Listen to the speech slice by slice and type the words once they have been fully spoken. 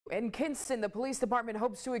In Kinston, the police department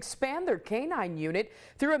hopes to expand their K-9 unit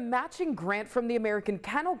through a matching grant from the American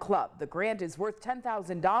Kennel Club. The grant is worth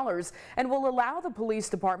 $10,000 and will allow the police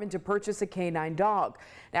department to purchase a K-9 dog.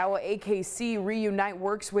 Now, AKC Reunite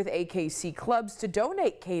works with AKC clubs to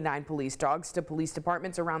donate K-9 police dogs to police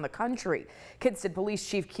departments around the country. Kinston Police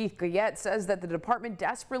Chief Keith Goyette says that the department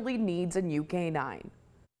desperately needs a new K-9.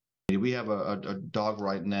 We have a dog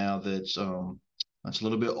right now that's a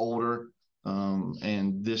little bit older.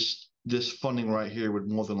 And this funding right here would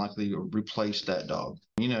more than likely replace that dog.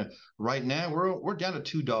 You know, right now we're down to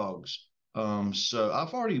 2 dogs. So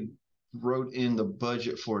I've already wrote in the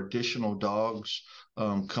budget for additional dogs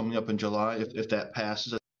coming up in July if that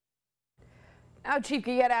passes. Now, Chief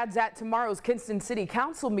Goyette adds at tomorrow's Kinston City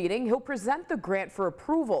Council meeting, he'll present the grant for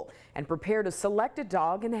approval and prepare to select a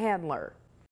dog and handler.